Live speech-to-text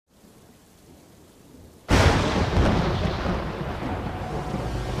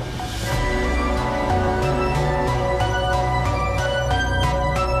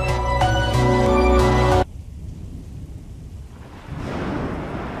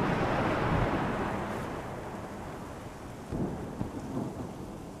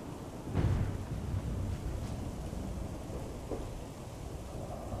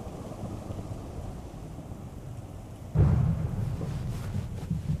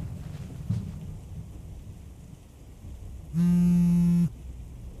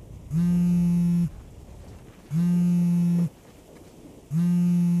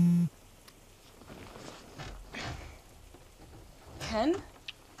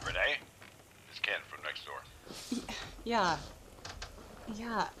Renee? It's Ken from next door. Yeah.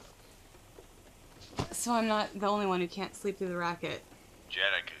 Yeah. So I'm not the only one who can't sleep through the racket.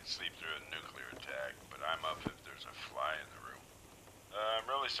 Janet could sleep through a nuclear attack, but I'm up if there's a fly in the room. I'm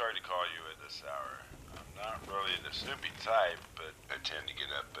really sorry to call you at this hour. I'm not really the snoopy type, but I tend to get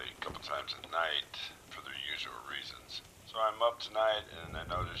up a couple times a night for the usual reasons. So I'm up tonight and I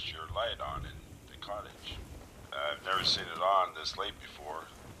noticed your light on in the cottage. I've never seen it on this late before,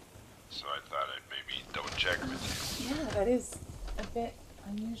 so I thought I'd maybe double check with you. Yeah, that is a bit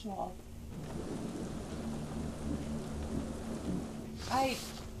unusual.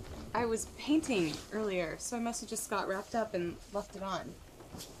 I was painting earlier, so I must have just got wrapped up and left it on.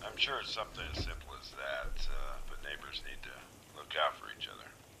 I'm sure it's something as simple as that, but neighbors need to look out for each other.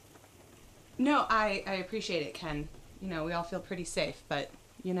 No, I appreciate it, Ken. You know, we all feel pretty safe, but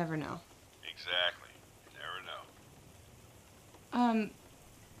you never know. Exactly. You never know.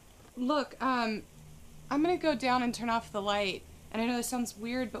 Look, I'm gonna go down and turn off the light. And I know this sounds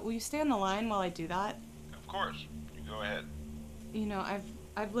weird, but will you stay on the line while I do that? Of course. You go ahead. You know,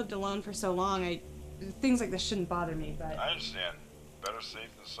 I've lived alone for so long, things like this shouldn't bother me, but... I understand. Better safe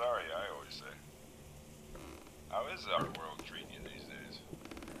than sorry, I always say. How is our world treating you these days?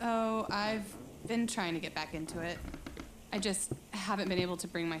 Oh, I've been trying to get back into it. I just haven't been able to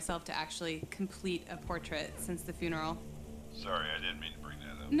bring myself to actually complete a portrait since the funeral. Sorry, I didn't mean to bring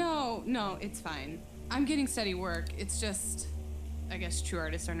that up. No, it's fine. I'm getting steady work. It's just... I guess true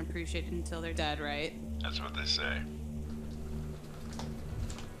artists aren't appreciated until they're dead, right? That's what they say.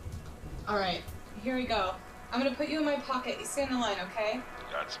 Alright, here we go. I'm gonna put you in my pocket. You stay in the line, okay?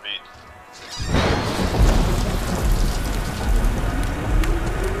 Godspeed.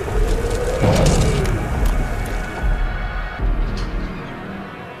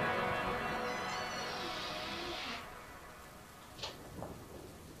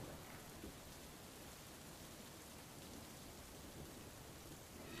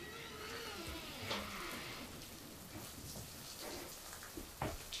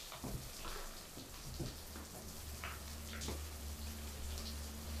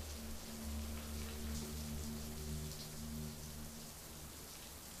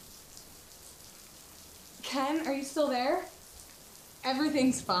 Ken, are you still there?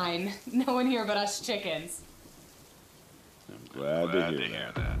 Everything's fine. No one here but us chickens. I'm glad to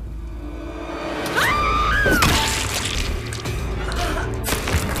hear that.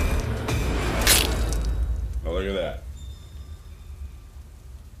 Oh, look at that.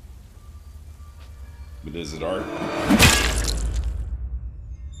 But is it art?